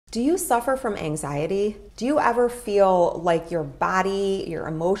Do you suffer from anxiety? Do you ever feel like your body, your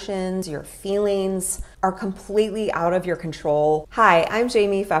emotions, your feelings are completely out of your control? Hi, I'm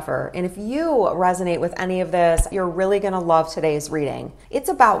Jaime Pfeffer, and if you resonate with any of this, you're really going to love today's reading. It's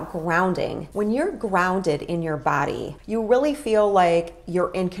about grounding. When you're grounded in your body, you really feel like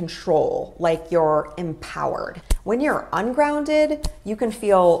you're in control, like you're empowered. When you're ungrounded, you can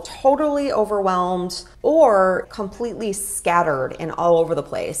feel totally overwhelmed or completely scattered and all over the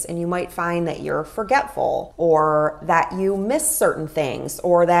place. And you might find that you're forgetful, or that you miss certain things,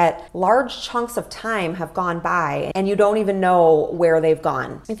 or that large chunks of time have gone by and you don't even know where they've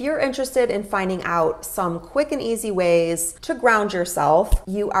gone. If you're interested in finding out some quick and easy ways to ground yourself,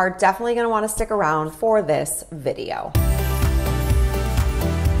 you are definitely going to want to stick around for this video.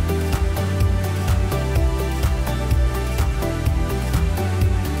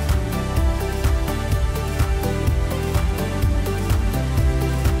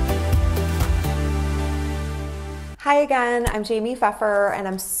 Hi again, I'm Jaime Pfeffer, and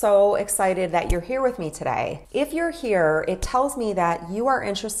I'm so excited that you're here with me today. If you're here, it tells me that you are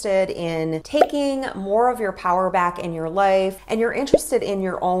interested in taking more of your power back in your life, and you're interested in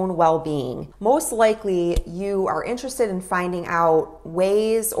your own well-being. Most likely, you are interested in finding out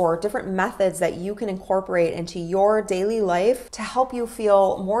ways or different methods that you can incorporate into your daily life to help you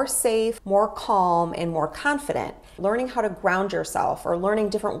feel more safe, more calm, and more confident. Learning how to ground yourself, or learning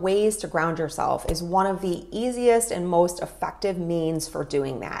different ways to ground yourself, is one of the easiest and most effective means for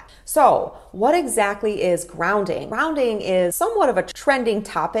doing that. So, what exactly is grounding? Grounding is somewhat of a trending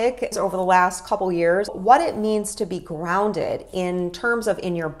topic over the last couple years. What it means to be grounded in terms of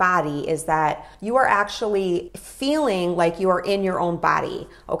in your body is that you are actually feeling like you are in your own body,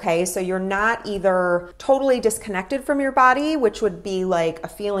 okay? So you're not either totally disconnected from your body, which would be like a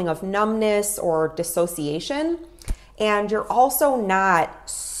feeling of numbness or dissociation, and you're also not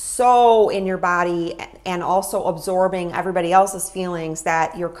so in your body and also absorbing everybody else's feelings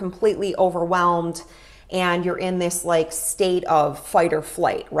that you're completely overwhelmed and you're in this like state of fight or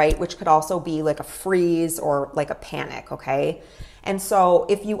flight, right? Which could also be like a freeze or like a panic, okay? And so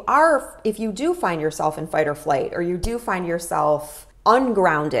if you do find yourself in fight or flight, or you do find yourself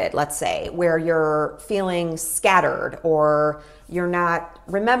ungrounded, let's say, where you're feeling scattered, or you're not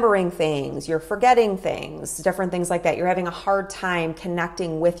remembering things, you're forgetting things, different things like that, you're having a hard time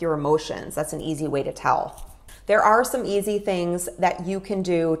connecting with your emotions, that's an easy way to tell. There are some easy things that you can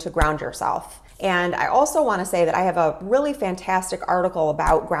do to ground yourself. And I also want to say that I have a really fantastic article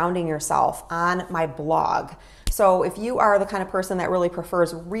about grounding yourself on my blog. So if you are the kind of person that really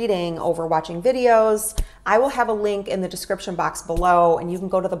prefers reading over watching videos, I will have a link in the description box below, and you can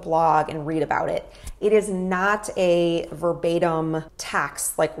go to the blog and read about it. It is not a verbatim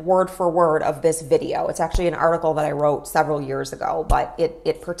text, like word for word of this video. It's actually an article that I wrote several years ago, but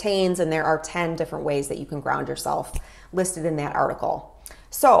it pertains, and there are 10 different ways that you can ground yourself listed in that article.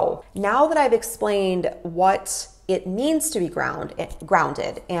 So now that I've explained what it means to be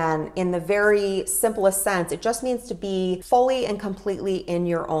grounded, and in the very simplest sense, it just means to be fully and completely in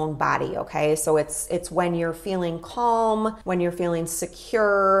your own body, okay? So it's when you're feeling calm, when you're feeling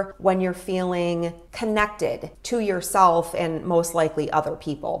secure, when you're feeling connected to yourself and most likely other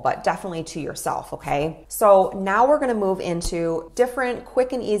people, but definitely to yourself, okay? So now we're gonna move into different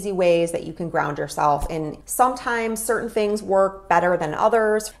quick and easy ways that you can ground yourself, and sometimes certain things work better than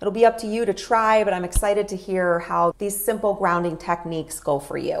others. It'll be up to you to try, but I'm excited to hear how these simple grounding techniques go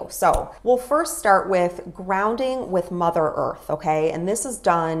for you. So we'll first start with grounding with Mother Earth, okay? And this is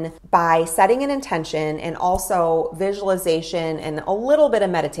done by setting an intention and also visualization and a little bit of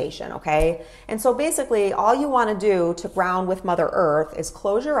meditation, okay? And so basically all you want to do to ground with Mother Earth is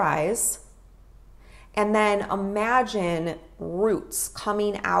close your eyes and then imagine roots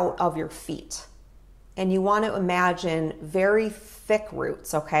coming out of your feet. And you want to imagine very thick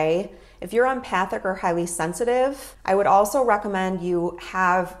roots, okay? If you're empathic or highly sensitive, I would also recommend you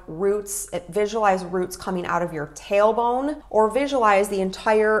have visualize roots coming out of your tailbone, or visualize the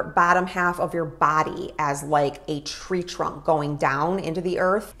entire bottom half of your body as like a tree trunk going down into the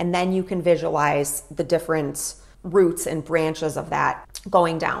earth. And then you can visualize the different roots and branches of that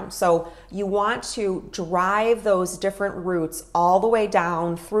going down. So you want to drive those different roots all the way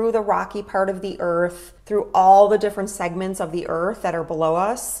down through the rocky part of the earth, through all the different segments of the earth that are below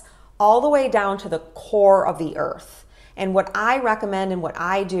us, all the way down to the core of the earth. And what I recommend and what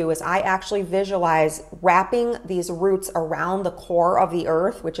I do is I actually visualize wrapping these roots around the core of the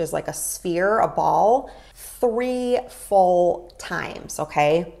earth, which is like a sphere, a ball, 3 full times,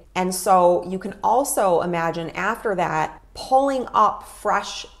 okay? And so you can also imagine after that pulling up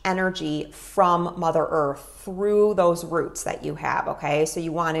fresh energy from Mother Earth through those roots that you have, okay? So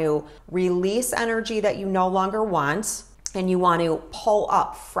you want to release energy that you no longer want, and you want to pull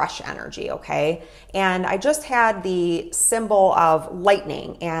up fresh energy, okay? And I just had the symbol of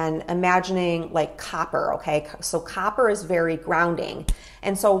lightning and imagining like copper, okay? So copper is very grounding.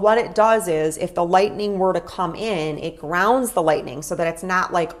 And so what it does is if the lightning were to come in, it grounds the lightning so that it's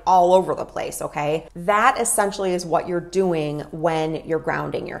not like all over the place, okay? That essentially is what you're doing when you're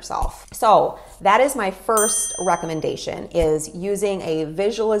grounding yourself. So that is my first recommendation, is using a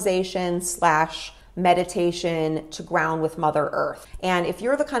visualization / meditation to ground with Mother Earth. And if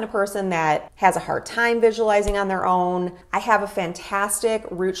you're the kind of person that has a hard time visualizing on their own, I have a fantastic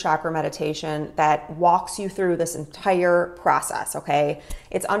root chakra meditation that walks you through this entire process, okay?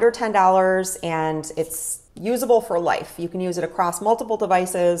 It's under $10 and it's usable for life. You can use it across multiple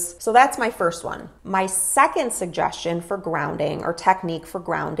devices. So that's my first one. My second suggestion for grounding, or technique for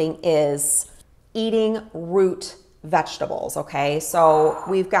grounding, is eating root vegetables, okay? So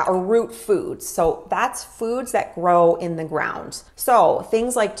we've got a root foods. So that's foods that grow in the ground. So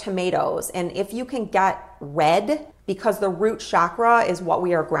things like tomatoes, and if you can get red, because the root chakra is what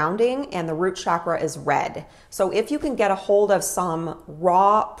we are grounding, and the root chakra is red. So if you can get a hold of some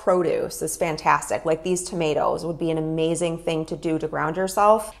raw produce, is fantastic. Like these tomatoes would be an amazing thing to do to ground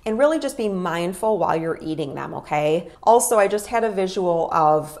yourself, and really just be mindful while you're eating them, okay? Also, I just had a visual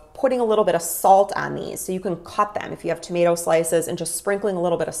of putting a little bit of salt on these. So you can cut them if you have tomato slices and just sprinkling a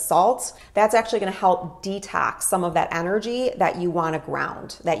little bit of salt. That's actually going to help detox some of that energy that you want to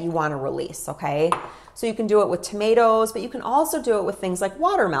ground, that you want to release, okay? So you can do it with tomatoes, but you can also do it with things like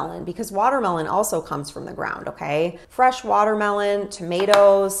watermelon, because watermelon also comes from the ground, okay? Fresh watermelon,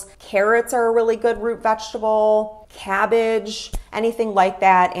 tomatoes, carrots are a really good root vegetable, cabbage, anything like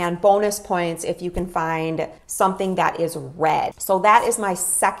that, and bonus points if you can find something that is red. So that is my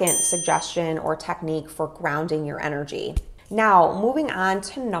second suggestion or technique for grounding your energy. Now, moving on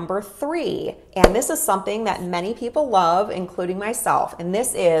to number 3, and this is something that many people love, including myself, and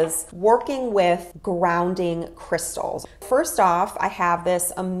this is working with grounding crystals. First off, I have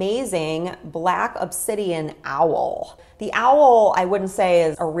this amazing black obsidian owl. The owl, I wouldn't say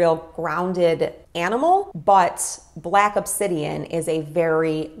is a real grounded animal, but black obsidian is a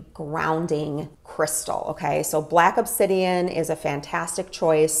very grounding crystal, okay? So black obsidian is a fantastic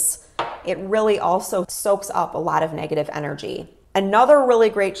choice. It really also soaks up a lot of negative energy. Another really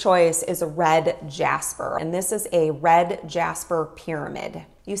great choice is a red jasper, and this is a red jasper pyramid.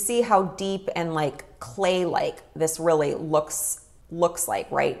 You see how deep and like clay-like this really looks like,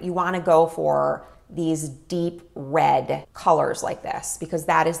 right? You want to go for these deep red colors like this, because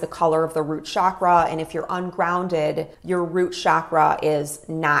that is the color of the root chakra. And if you're ungrounded, your root chakra is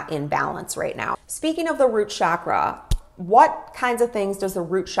not in balance right now. Speaking of the root chakra, what kinds of things does the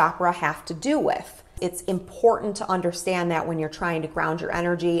root chakra have to do with? It's important to understand that when you're trying to ground your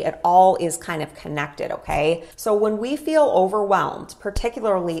energy, it all is kind of connected, okay? So when we feel overwhelmed,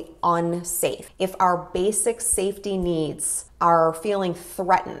 particularly unsafe, if our basic safety needs are feeling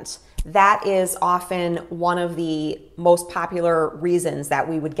threatened, that is often one of the most popular reasons that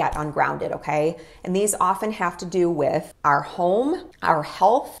we would get ungrounded, okay? And these often have to do with our home, our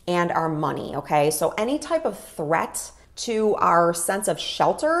health, and our money, okay? So any type of threat to our sense of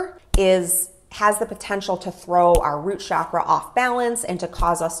shelter has the potential to throw our root chakra off balance and to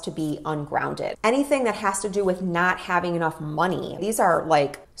cause us to be ungrounded. Anything that has to do with not having enough money, these are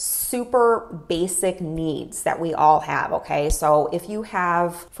like super basic needs that we all have, okay? So if you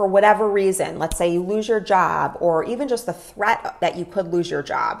have, for whatever reason, let's say you lose your job, or even just the threat that you could lose your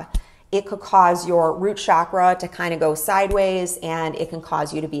job, it could cause your root chakra to kind of go sideways, and it can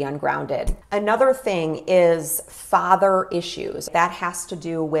cause you to be ungrounded. Another thing is father issues. That has to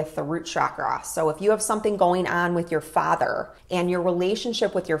do with the root chakra. So if you have something going on with your father and your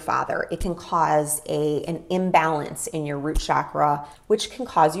relationship with your father, it can cause an imbalance in your root chakra, which can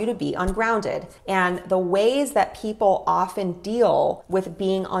cause you to be ungrounded. And the ways that people often deal with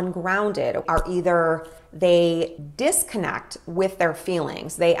being ungrounded are either they disconnect with their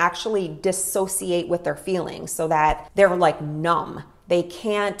feelings. They actually dissociate with their feelings so that they're like numb. They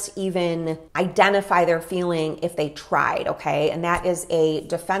can't even identify their feeling if they tried, okay? And that is a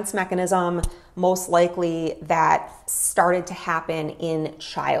defense mechanism, most likely that started to happen in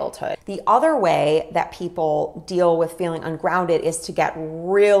childhood. The other way that people deal with feeling ungrounded is to get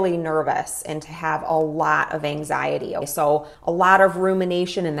really nervous and to have a lot of anxiety. So a lot of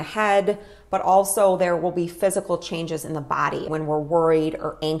rumination in the head, but also there will be physical changes in the body when we're worried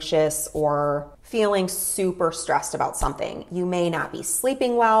or anxious or feeling super stressed about something. You may not be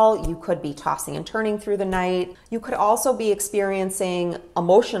sleeping well. You could be tossing and turning through the night. You could also be experiencing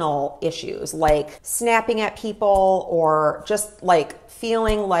emotional issues like snapping at people or just like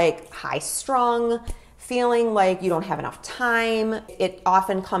feeling like high strung, feeling like you don't have enough time. It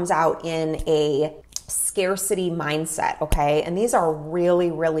often comes out in a scarcity mindset, okay? And these are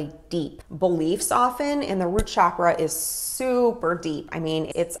really, really deep beliefs often, and the root chakra is super deep. I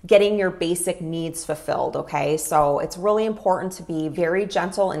mean, it's getting your basic needs fulfilled, okay? So it's really important to be very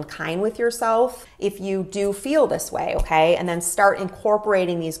gentle and kind with yourself if you do feel this way, okay? And then start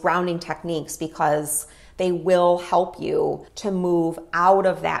incorporating these grounding techniques because they will help you to move out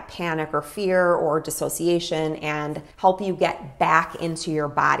of that panic or fear or dissociation and help you get back into your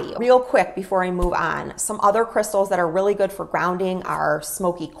body. Real quick before I move on, some other crystals that are really good for grounding are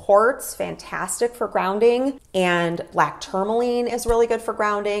smoky quartz, fantastic for grounding, and black tourmaline is really good for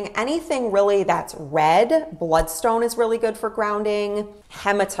grounding. Anything really that's red, bloodstone is really good for grounding.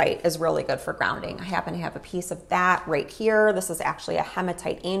 Hematite is really good for grounding. I happen to have a piece of that right here. This is actually a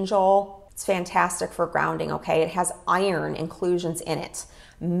hematite angel. It's fantastic for grounding, okay? It has iron inclusions in it.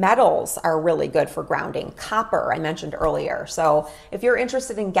 Metals are really good for grounding. Copper, I mentioned earlier. So if you're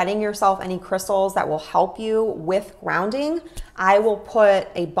interested in getting yourself any crystals that will help you with grounding, I will put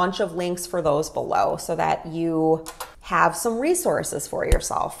a bunch of links for those below so that you have some resources for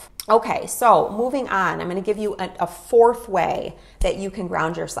yourself. Okay, so moving on, I'm going to give you a fourth way that you can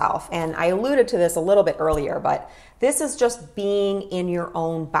ground yourself. And I alluded to this a little bit earlier, but this is just being in your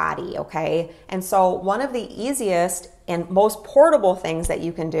own body, okay? And so one of the easiest and most portable things that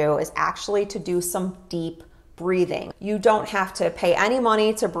you can do is actually to do some deep breathing. You don't have to pay any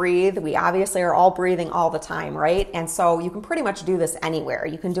money to breathe. We obviously are all breathing all the time, right? And so you can pretty much do this anywhere.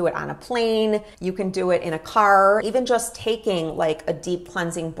 You can do it on a plane, you can do it in a car, even just taking like a deep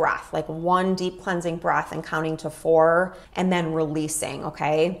cleansing breath, like one deep cleansing breath and counting to 4 and then releasing,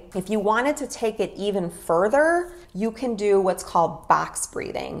 okay? If you wanted to take it even further, you can do what's called box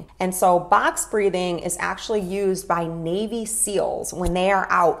breathing. And so box breathing is actually used by Navy SEALs when they are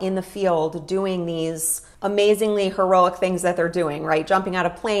out in the field doing these amazingly heroic things that they're doing, right? Jumping out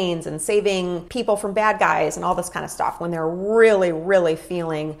of planes and saving people from bad guys and all this kind of stuff when they're really, really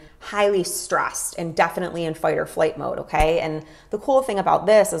feeling highly stressed and definitely in fight or flight mode, okay? And the cool thing about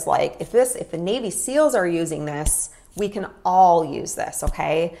this is like, if the Navy SEALs are using this, we can all use this,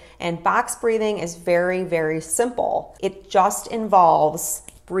 okay? And box breathing is very, very simple. It just involves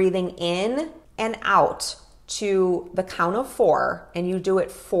breathing in and out to the count of 4, and you do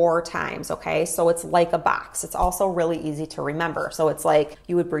it 4 times, okay? So it's like a box. It's also really easy to remember. So it's like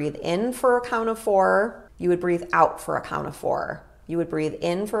you would breathe in for a count of 4, you would breathe out for a count of 4. You would breathe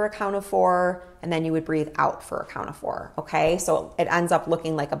in for a count of 4, and then you would breathe out for a count of 4, okay? So it ends up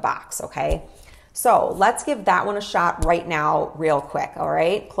looking like a box, okay? So let's give that one a shot right now real quick, all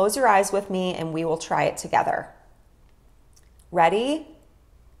right? Close your eyes with me and we will try it together. Ready?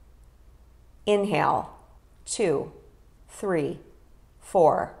 Inhale, 2, 3,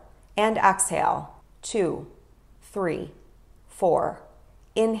 4, and exhale, 2, 3, 4.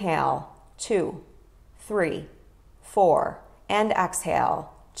 Inhale, 2, 3, 4, and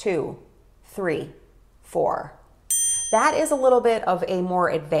exhale, 2, 3, 4. That is a little bit of a more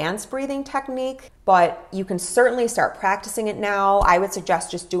advanced breathing technique, but you can certainly start practicing it now. I would suggest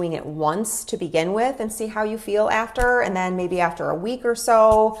just doing it once to begin with and see how you feel after, and then maybe after a week or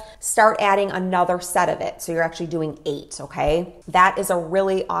so, start adding another set of it. So you're actually doing 8, okay? That is a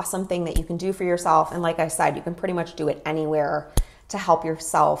really awesome thing that you can do for yourself, and like I said, you can pretty much do it anywhere to help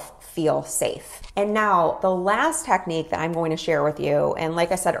yourself feel safe. And now the last technique that I'm going to share with you, and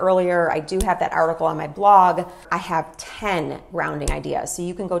like I said earlier, I do have that article on my blog. I have 10 grounding ideas, so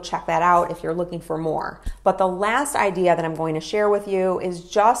you can go check that out if you're looking for more. But the last idea that I'm going to share with you is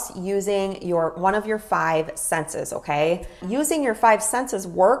just using one of your 5 senses, okay? Using your 5 senses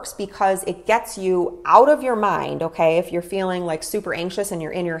works because it gets you out of your mind, okay? If you're feeling like super anxious and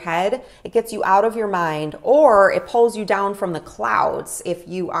you're in your head, it gets you out of your mind, or it pulls you down from the clouds if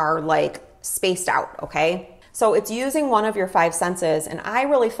you are like spaced out, okay? So it's using one of your 5 senses, and I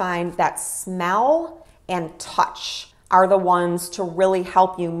really find that smell and touch are the ones to really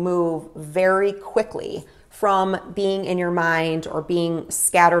help you move very quickly from being in your mind or being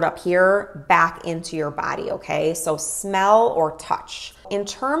scattered up here back into your body, okay? So smell or touch. In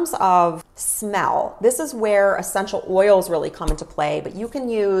terms of smell, this is where essential oils really come into play, but you can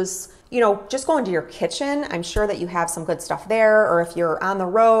use, just go into your kitchen. I'm sure that you have some good stuff there, or if you're on the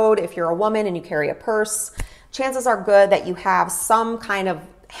road, if you're a woman and you carry a purse, chances are good that you have some kind of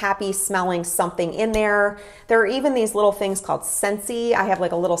happy smelling something in there. There are even these little things called Scentsy. I have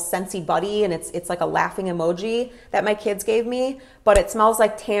like a little Scentsy buddy, and it's like a laughing emoji that my kids gave me, but it smells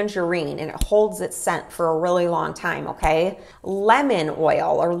like tangerine and it holds its scent for a really long time, okay? Lemon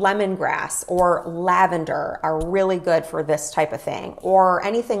oil or lemongrass or lavender are really good for this type of thing, or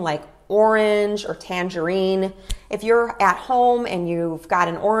anything like orange or tangerine. If you're at home and you've got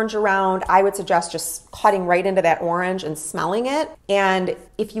an orange around, I would suggest just cutting right into that orange and smelling it. And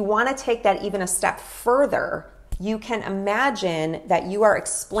if you want to take that even a step further, you can imagine that you are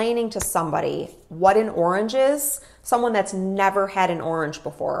explaining to somebody what an orange is, someone that's never had an orange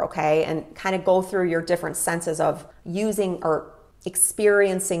before, okay? And kind of go through your different senses of using or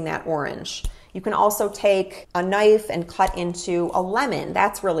experiencing that orange. You can also take a knife and cut into a lemon.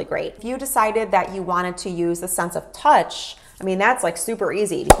 That's really great. If you decided that you wanted to use the sense of touch, I mean, that's like super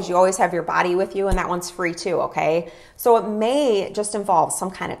easy because you always have your body with you, and that one's free too, okay? So it may just involve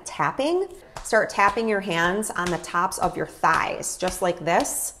some kind of tapping. Start tapping your hands on the tops of your thighs, just like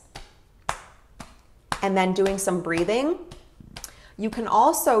this, and then doing some breathing. You can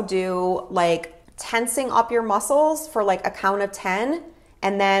also do like tensing up your muscles for like a count of 10,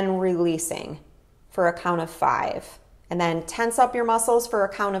 and then releasing for a count of 5. And then tense up your muscles for a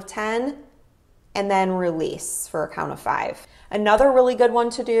count of 10, and then release for a count of 5. Another really good one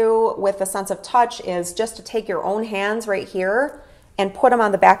to do with the sense of touch is just to take your own hands right here and put them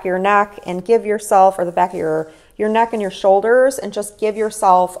on the back of your neck and give yourself, or the back of your neck and your shoulders, and just give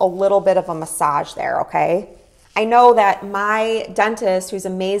yourself a little bit of a massage there, okay? I know that my dentist, who's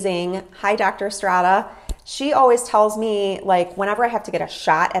amazing, hi Dr. Estrada, she always tells me, like, whenever I have to get a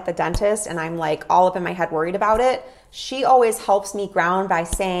shot at the dentist and I'm like all up in my head worried about it, she always helps me ground by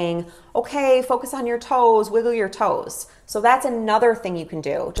saying, okay, focus on your toes, wiggle your toes. So that's another thing you can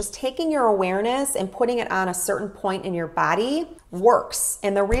do. Just taking your awareness and putting it on a certain point in your body works.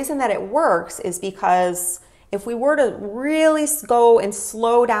 And the reason that it works is because if we were to really go and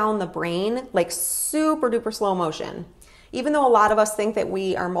slow down the brain, like super duper slow motion, even though a lot of us think that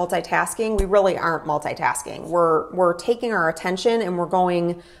we are multitasking, we really aren't multitasking. We're taking our attention and we're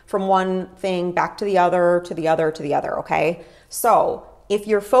going from one thing back to the other, to the other, to the other, okay? So if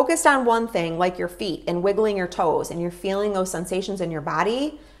you're focused on one thing, like your feet and wiggling your toes, and you're feeling those sensations in your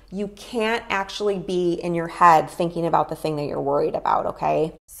body, you can't actually be in your head thinking about the thing that you're worried about,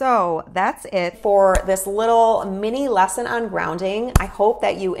 okay? So that's it for this little mini lesson on grounding. I hope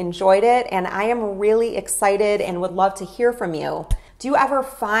that you enjoyed it, and I am really excited and would love to hear from you. Do you ever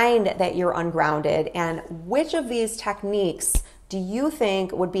find that you're ungrounded, and which of these techniques do you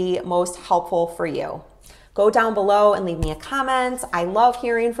think would be most helpful for you? Go down below and leave me a comment. I love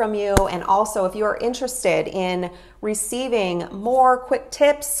hearing from you. And also, if you are interested in receiving more quick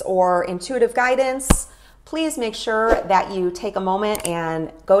tips or intuitive guidance, please make sure that you take a moment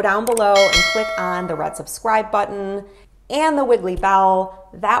and go down below and click on the red subscribe button and the wiggly bell.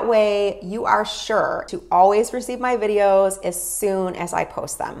 That way you are sure to always receive my videos as soon as I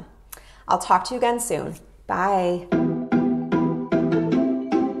post them. I'll talk to you again soon. Bye.